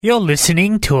You're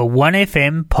listening to a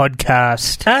 1FM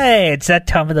podcast. Hey, it's that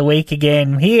time of the week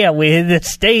again. Here with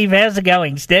Steve. How's it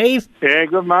going, Steve? Yeah,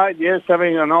 good, mate. Yes,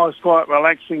 having a nice, quite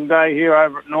relaxing day here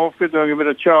over at Northcote, doing a bit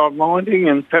of child minding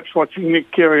and perhaps watching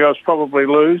Nick Kyrgios probably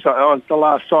lose. The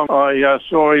last time I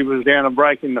saw he was down a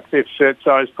break in the fifth set,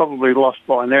 so he's probably lost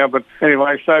by now. But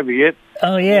anyway, so be it.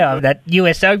 Oh, yeah, that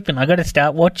US Open. I got to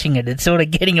start watching it. It's sort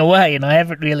of getting away, and I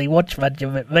haven't really watched much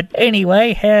of it. But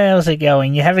anyway, how's it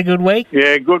going? You have a good week?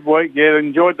 Yeah, good week. Yeah,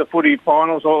 enjoyed the footy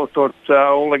finals. I thought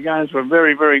all the games were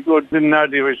very, very good. Didn't know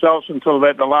the results until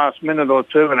about the last minute or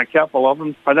two, and a couple of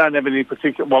them. I don't have any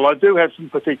particular... Well, I do have some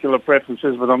particular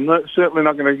preferences, but I'm certainly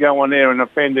not going to go on air and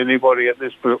offend anybody at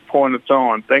this point of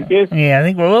time. Thank you. Yeah, I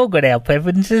think we've all got our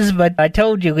preferences, but I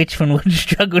told you Richmond would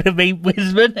struggle to beat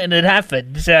Brisbane, and it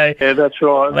happened. So yeah, that's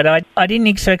right. But I didn't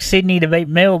expect Sydney to beat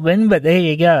Melbourne, but there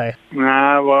you go.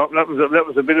 No, well, that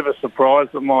was a bit of a surprise,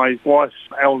 but my wife's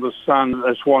eldest son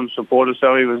is Swan supporter,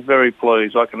 so he was very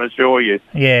pleased, I can assure you.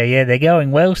 Yeah, they're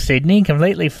going well, Sydney,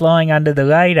 completely flying under the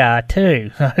radar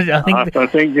too.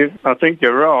 I think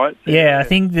you're right. Yeah, I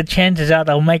think the chances are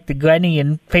they'll make the granny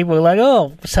and people are like,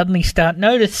 oh, suddenly start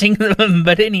noticing them.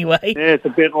 But anyway. Yeah, it's a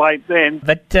bit late then.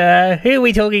 But who are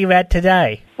we talking about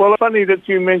today? Well, it's funny that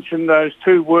you mentioned those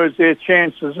two words there,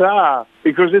 chances are,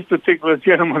 because this particular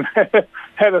gentleman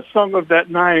had a song of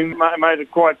that name, made it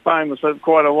quite famous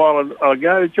quite a while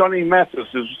ago. Johnny Mathis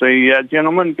is the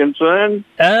gentleman concerned.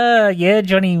 Yeah,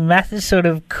 Johnny Mathis, sort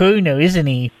of crooner, isn't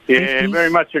he? Yeah, 50s? Very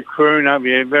much a crooner,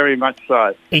 yeah, very much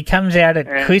so. He comes out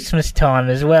at Christmas time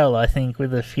as well, I think,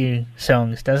 with a few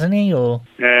songs, doesn't he? Or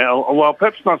yeah, well,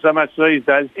 perhaps not so much these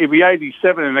days. He'll be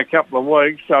 87 in a couple of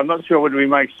weeks, so I'm not sure whether he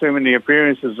makes too many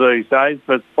appearances these days,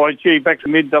 but back to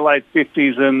mid to late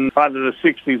 50s and part of the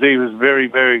 60s, he was very,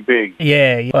 very big.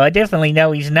 Yeah, well, I definitely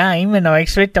know his name, and I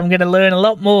expect I'm going to learn a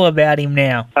lot more about him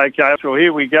now. Okay, so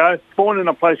here we go. Born in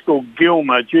a place called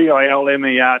Gilmer,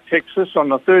 Gilmer, Texas, on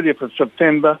the 30th of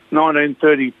September,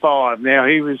 1935. Now,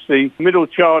 he was the middle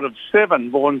child of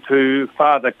 7, born to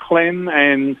Father Clem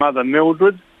and Mother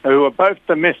Mildred, who were both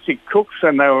domestic cooks,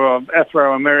 and they were of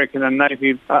Afro-American and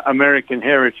Native American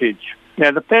heritage. Now,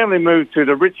 the family moved to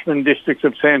the Richmond district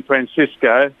of San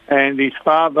Francisco, and his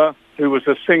father, who was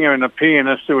a singer and a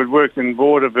pianist who had worked in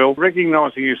vaudeville,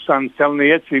 recognising his son's talent,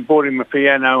 he actually bought him a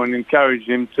piano and encouraged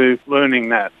him to learning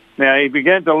that. Now, he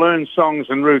began to learn songs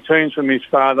and routines from his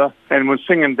father and would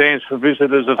sing and dance for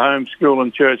visitors at home, school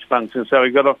and church functions, so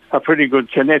he got a pretty good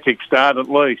genetic start at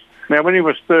least. Now, when he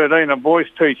was 13, a voice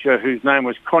teacher whose name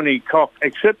was Connie Cox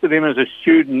accepted him as a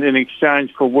student in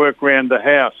exchange for work round the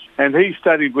house, and he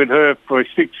studied with her for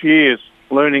 6 years,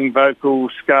 learning vocal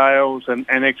scales and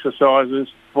exercises,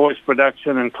 voice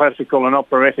production and classical and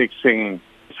operatic singing.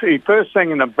 He first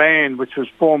sang in a band which was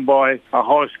formed by a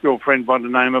high school friend by the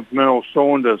name of Merle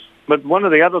Saunders. But one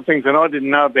of the other things, and I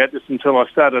didn't know about this until I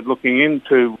started looking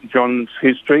into John's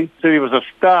history, he was a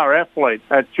star athlete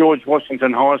at George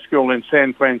Washington High School in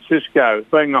San Francisco,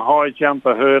 being a high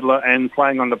jumper, hurdler and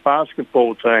playing on the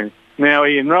basketball team. Now,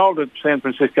 he enrolled at San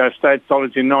Francisco State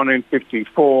College in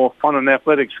 1954 on an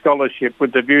athletic scholarship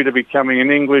with the view to becoming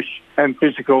an English and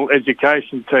physical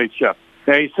education teacher.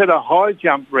 Now, he set a high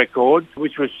jump record,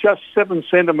 which was just 7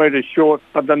 centimetres short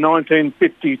of the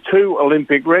 1952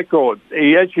 Olympic record.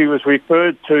 He actually was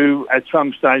referred to at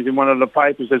some stage in one of the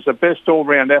papers as the best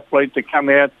all-round athlete to come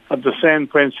out of the San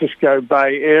Francisco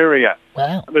Bay Area.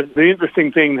 Wow. But the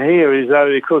interesting thing here is,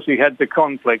 though, because he had the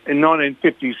conflict, in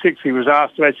 1956 he was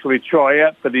asked to actually try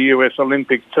out for the US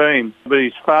Olympic team, but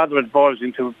his father advised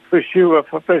him to pursue a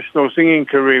professional singing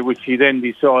career, which he then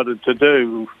decided to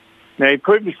do. Now, he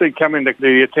previously come into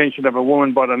the attention of a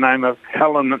woman by the name of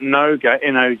Helen Noga,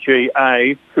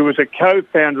 N-O-G-A, who was a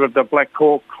co-founder of the Black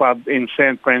Hawk Club in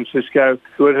San Francisco,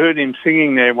 who had heard him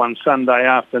singing there one Sunday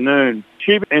afternoon.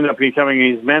 She ended up becoming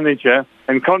his manager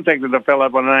and contacted a fellow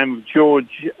by the name of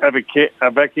George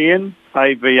Avakian,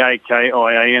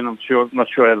 A-V-A-K-I-A-N, not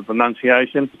sure how the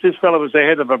pronunciation. This fellow was the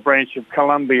head of a branch of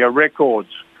Columbia Records,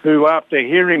 who, after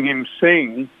hearing him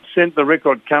sing, sent the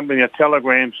record company a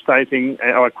telegram stating,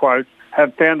 I quote,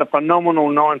 "have found a phenomenal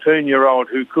 19-year-old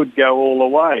who could go all the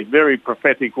way." Very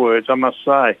prophetic words, I must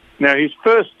say. Now, his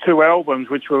first 2 albums,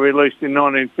 which were released in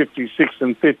 1956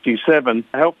 and 57,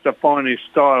 helped define his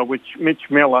style, which Mitch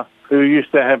Miller, who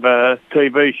used to have a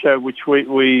TV show which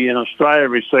we in Australia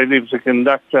received. He was a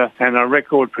conductor and a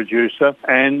record producer,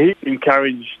 and he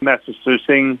encouraged Mathis to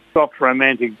sing soft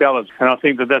romantic ballads. And I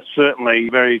think that that's certainly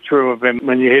very true of him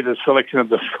when you hear the selection of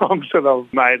the songs that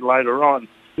I've made later on.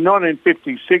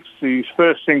 1956, his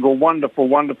first single, Wonderful,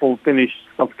 Wonderful, finished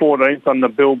 14th on the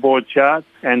Billboard chart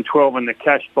and 12 in the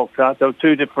Cashbox chart. There were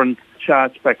two different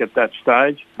charts back at that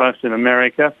stage, both in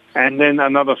America. And then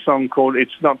another song called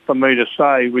It's Not For Me To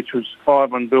Say, which was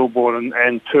 5 on Billboard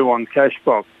and 2 on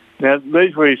Cashbox. Now,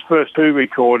 these were his first two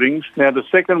recordings. Now, the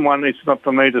second one, It's Not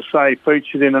For Me To Say,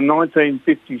 featured in a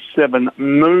 1957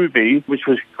 movie which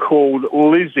was called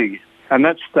Lizzie. And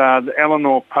that starred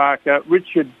Eleanor Parker,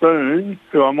 Richard Boone,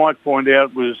 who I might point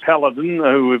out was Paladin,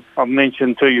 who I've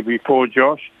mentioned to you before,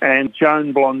 Josh, and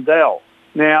Joan Blondell.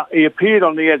 Now, he appeared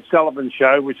on the Ed Sullivan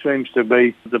Show, which seems to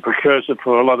be the precursor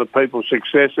for a lot of people's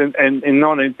success, and in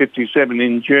 1957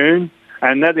 in June.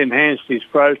 And that enhanced his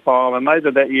profile. And later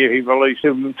that year, he released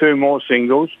two more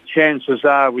singles, Chances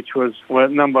Are, which were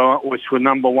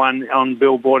number one on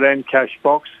Billboard and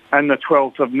Cashbox, and The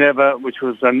 12th of Never, which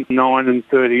was 9 and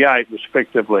 38,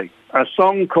 respectively. A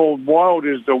song called Wild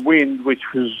Is the Wind, which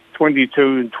was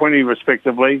 22 and 20,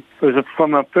 respectively, was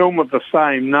from a film of the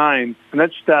same name, and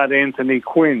that starred Anthony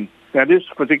Quinn. Now, this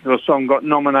particular song got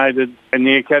nominated in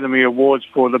the Academy Awards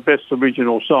for the Best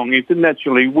Original Song. It didn't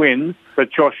actually win,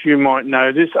 but Josh, you might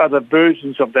know this. Other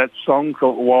versions of that song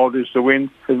called Wild Is the Wind,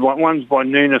 one's by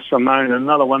Nina Simone and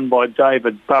another one by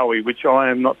David Bowie, which I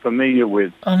am not familiar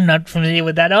with. I'm not familiar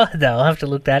with that either. I'll have to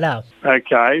look that up.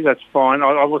 Okay, that's fine.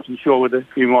 I wasn't sure whether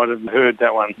you might have heard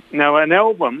that one. Now, an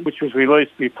album which was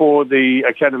released before the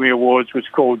Academy Awards was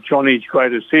called Johnny's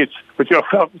Greatest Hits, which I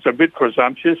felt was a bit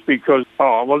presumptuous because,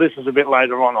 this is a bit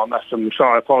later on this, and so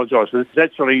I apologise. It's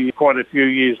actually quite a few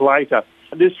years later.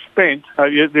 This spent,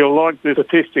 you'll like the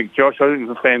statistic, Josh, I think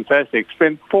it's fantastic,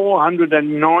 spent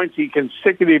 490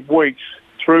 consecutive weeks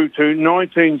through to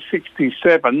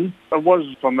 1967. It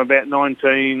was from about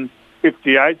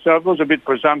 1958, so it was a bit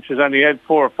presumptuous, only had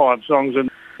 4 or 5 songs, and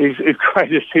his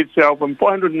greatest hits album,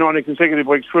 490 consecutive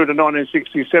weeks through to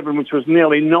 1967, which was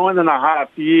nearly 9.5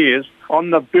 years on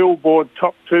the Billboard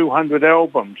Top 200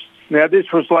 albums. Now,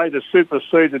 this was later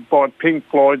superseded by Pink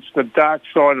Floyd's The Dark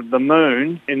Side of the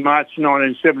Moon in March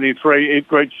 1973.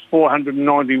 It reached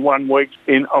 491 weeks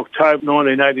in October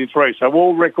 1983. So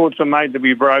all records are made to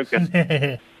be broken.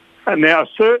 And now, A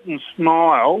Certain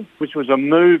Smile, which was a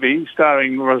movie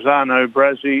starring Rossano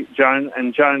Brazzi,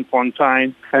 Joan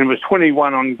Fontaine, and was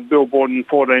 21 on Billboard and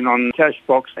 14 on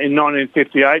Cashbox in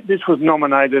 1958. This was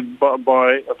nominated for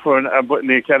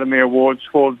the Academy Awards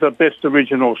for the Best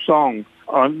Original Song.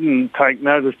 I didn't take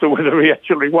notice to whether he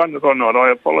actually won it or not.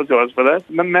 I apologise for that.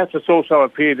 Mathis also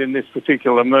appeared in this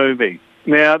particular movie.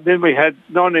 Now, then we had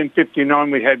 1959,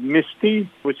 we had Misty,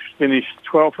 which finished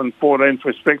 12th and 14th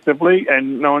respectively,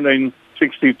 and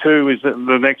 1962 is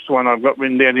the next one I've got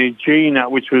written down here, Gina,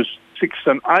 which was 6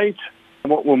 and 8.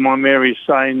 What Will My Mary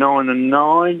Say, 9 and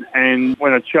 9, and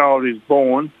When a Child is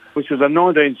Born, which was a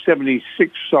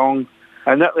 1976 song,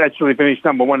 and that actually finished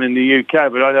number 1 in the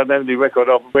UK, but I don't have the record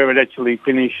of where it actually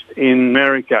finished in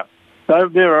America. So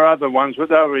there are other ones, but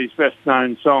they were his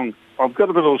best-known songs. I've got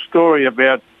a little story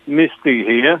about Misty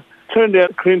here. Turned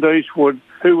out Clint Eastwood,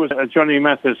 who was a Johnny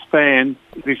Mathis fan,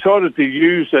 decided to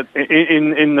use it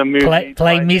in the movie.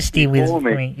 Play Misty with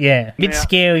me, yeah. Bit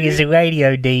scary as a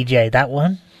radio DJ, that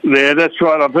one. Yeah, that's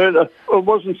right. I've heard it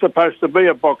wasn't supposed to be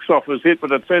a box office hit,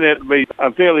 but it turned out to be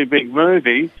a fairly big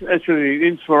movie. Actually, the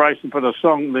inspiration for the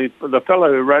song, the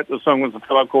fellow who wrote the song was a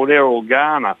fellow called Errol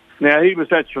Garner. Now, he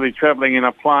was actually travelling in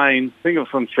a plane, I think it was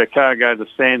from Chicago to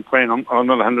San Fran. I'm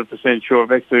not 100% sure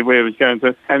of actually where he was going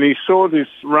to. And he saw this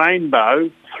rainbow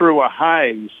through a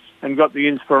haze and got the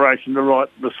inspiration to write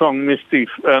the song Misty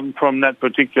from that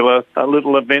particular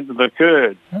little event that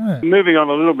occurred. Moving on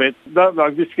a little bit,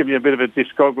 I'll just give you a bit of a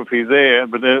discography there,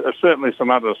 but there are certainly some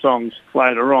other songs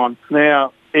later on.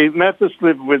 Now, Mathis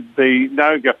lived with the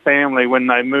Noga family when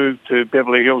they moved to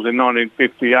Beverly Hills in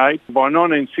 1958. By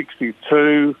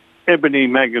 1962, Ebony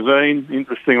magazine,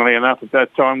 interestingly enough at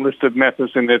that time, listed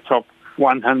Mathis in their top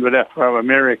 100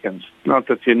 Afro-Americans. Not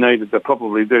that you needed to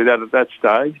probably do that at that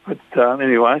stage, but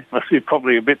anyway, I see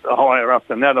probably a bit higher up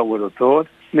than that, I would have thought.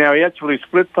 Now, he actually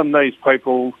split from these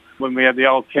people when we had the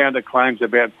old counterclaims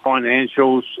about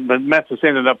financials, but Mathis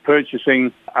ended up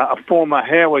purchasing a former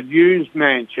Howard Hughes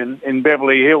mansion in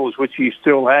Beverly Hills, which he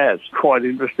still has. Quite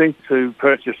interesting to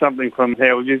purchase something from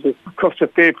Howard Hughes. It cost a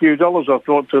fair few dollars, I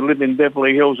thought, to live in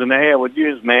Beverly Hills in a Howard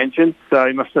Hughes mansion, so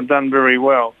he must have done very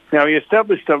well. Now, he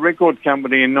established a record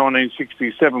company in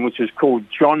 1967, which is called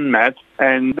John Matt,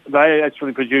 and they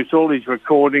actually produced all his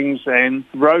recordings, and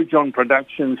Rojohn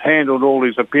Productions handled all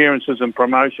his appearances and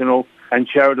promotional and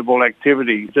charitable reasonable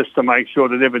activity just to make sure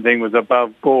that everything was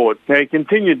above board. Now, he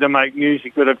continued to make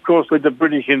music, but of course with the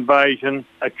British invasion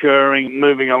occurring,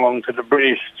 moving along to the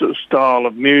British style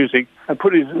of music, and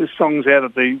put his songs out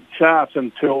of the charts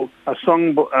until a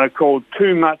song called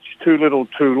Too Much, Too Little,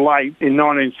 Too Late in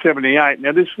 1978.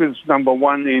 Now, this was number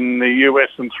one in the US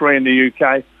and 3 in the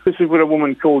UK. This is with a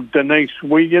woman called Denise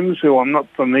Williams, who I'm not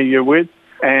familiar with.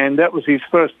 And that was his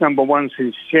first number one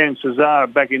since Chances Are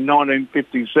back in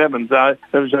 1957. So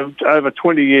it was over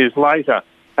 20 years later.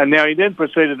 And now he then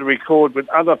proceeded to record with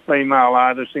other female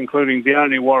artists, including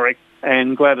Dionne Warwick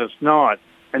and Gladys Knight.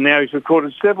 And now he's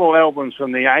recorded several albums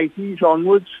from the 80s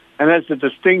onwards. And as a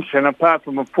distinction, apart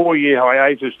from a 4-year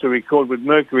hiatus to record with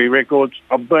Mercury Records,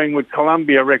 of being with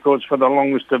Columbia Records for the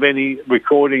longest of any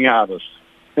recording artist.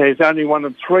 There's only one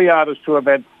of 3 artists who have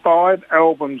had 5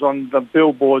 albums on the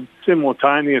Billboard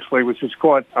simultaneously, which is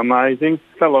quite amazing.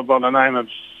 A fellow by the name of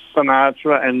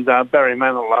Sinatra and Barry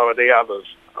Manilow are the others.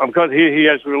 I've got here he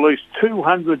has released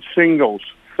 200 singles.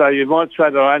 So you might say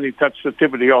that I only touched the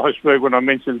tip of the iceberg when I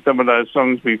mentioned some of those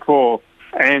songs before.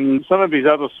 And some of his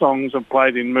other songs are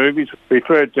played in movies,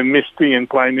 referred to Misty and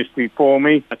Play Misty For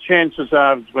Me. Chances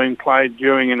Are it's been played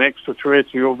during an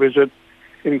extraterrestrial visit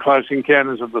in Close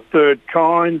Encounters of the Third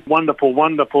Kind. Wonderful,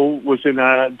 Wonderful was in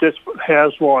a Desperate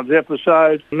Housewives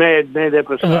episode, Mad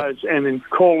episodes, and in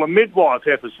Call the Midwife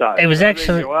episode. It was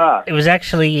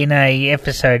actually in a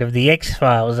episode of the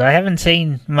X-Files. I haven't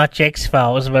seen much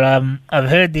X-Files, but I've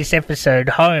heard this episode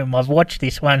home. I've watched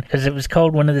this one because it was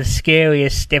called one of the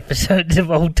scariest episodes of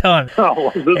all time.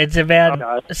 Oh, it's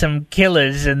about some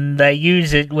killers, and they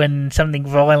use it when something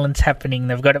violent's happening.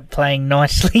 They've got it playing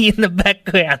nicely in the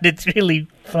background. It's really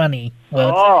funny.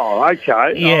 Well,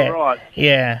 okay. Yeah, all right.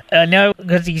 Yeah. I know,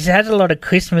 because he's had a lot of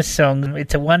Christmas songs.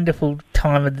 It's a wonderful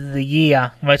time of the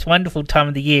year. Most wonderful time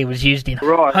of the year was used in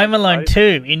Home Alone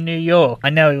 2 in New York. I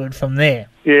know he was from there.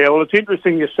 Yeah, well, it's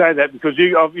interesting you say that because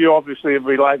you obviously have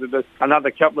related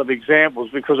another couple of examples,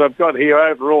 because I've got here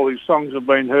overall his songs have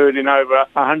been heard in over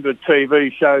 100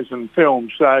 TV shows and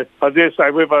films. So I dare say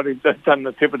we've only done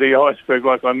the tip of the iceberg,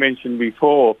 like I mentioned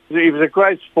before. He was a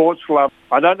great sports lover.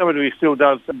 I don't know whether he still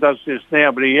does this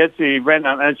now, but he ran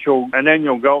an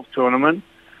annual golf tournament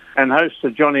and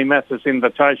hosted Johnny Mathis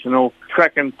Invitational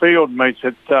track and field meets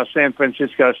at San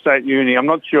Francisco State Uni. I'm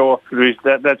not sure if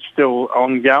that's still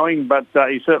ongoing, but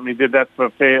he certainly did that for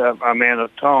a fair amount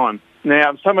of time.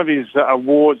 Now, some of his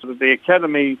awards, the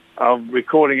Academy of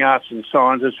Recording Arts and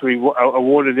Sciences, we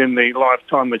awarded him the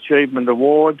Lifetime Achievement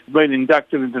Award, been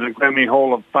inducted into the Grammy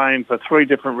Hall of Fame for 3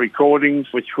 different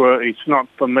recordings, which were It's Not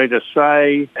For Me To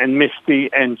Say and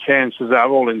Misty and Chances Are,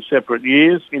 all in separate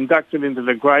years. Inducted into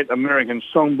the Great American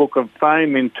Songbook of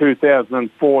Fame in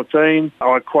 2014.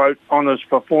 I quote, honours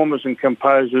performers and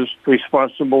composers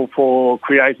responsible for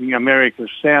creating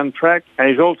America's soundtrack. And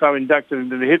he's also inducted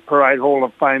into the Hit Parade Hall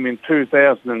of Fame in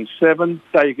 2007.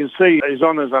 So you can see his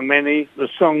honours are many. The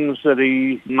songs that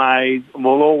he made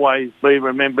will always be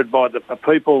remembered by the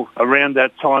people around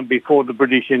that time before the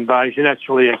British invasion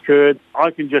actually occurred.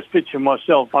 I can just picture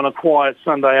myself on a quiet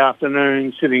Sunday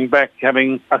afternoon sitting back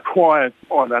having a quiet,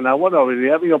 I don't know what I'll be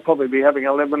having. I'll probably be having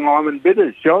a lemon lime and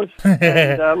bitters, Josh,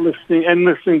 and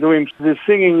listening to him. The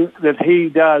singing that he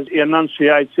does, he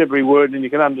enunciates every word and you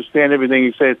can understand everything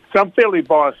he says. So I'm fairly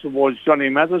biased towards Johnny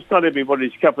Mathis. Not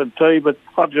everybody's cup of tea, but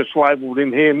I've just labelled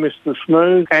him here Mr.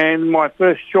 Smooth. And my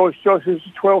first choice, Josh, is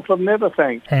the 12th of Never,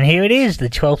 thanks. And here it is, the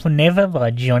 12th of Never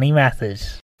by Johnny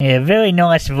Mathis. Yeah, very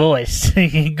nice voice.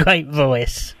 Great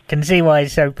voice. Can see why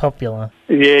he's so popular.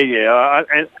 Yeah.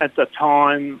 At the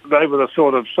time, they were the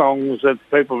sort of songs that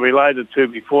people related to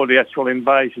before the actual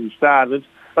invasion started.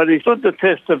 But he stood the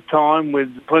test of time with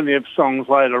plenty of songs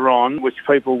later on, which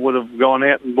people would have gone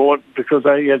out and bought because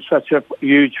he had such a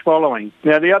huge following.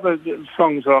 Now, the other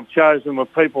songs that I've chosen were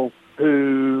people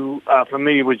who are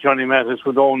familiar with Johnny Mathis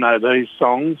would all know these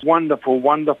songs. Wonderful,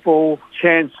 Wonderful,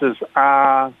 Chances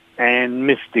Are, and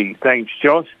Misty. Thanks,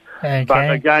 Josh. Okay. But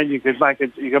again, you can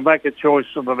make a choice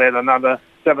of about another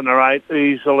 7 or 8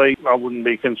 easily. I wouldn't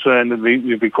be concerned.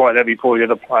 We'd be quite happy for you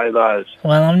to play those.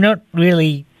 Well, I'm not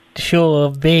really sure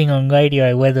of being on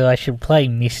radio whether I should play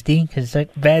Misty, because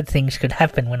bad things could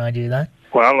happen when I do that.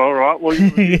 Well, all right. Well,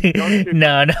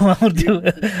 No,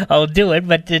 I'll do it,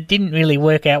 but it didn't really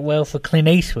work out well for Clint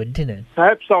Eastwood, did it?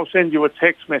 Perhaps I'll send you a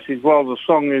text message while the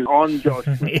song is on, Josh,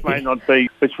 which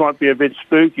might be a bit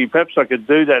spooky. Perhaps I could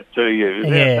do that to you.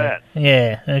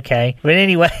 Yeah, okay. But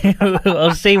anyway,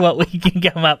 I'll see what we can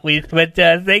come up with. But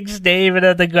thanks, Steve,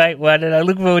 another great one, and I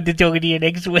look forward to talking to you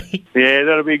next week. Yeah,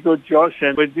 that'll be good, Josh.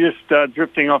 And we're just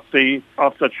drifting off the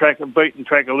track, beaten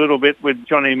track a little bit with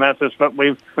Johnny Mathis, but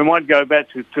we might go back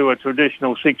that to a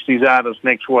traditional 60s artist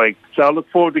next week. So I look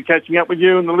forward to catching up with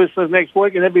you and the listeners next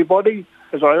week, and everybody,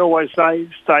 as I always say,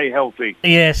 stay healthy.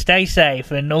 Yeah, stay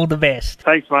safe and all the best.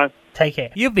 Thanks, mate. Take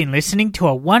care. You've been listening to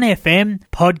a 1FM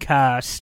podcast.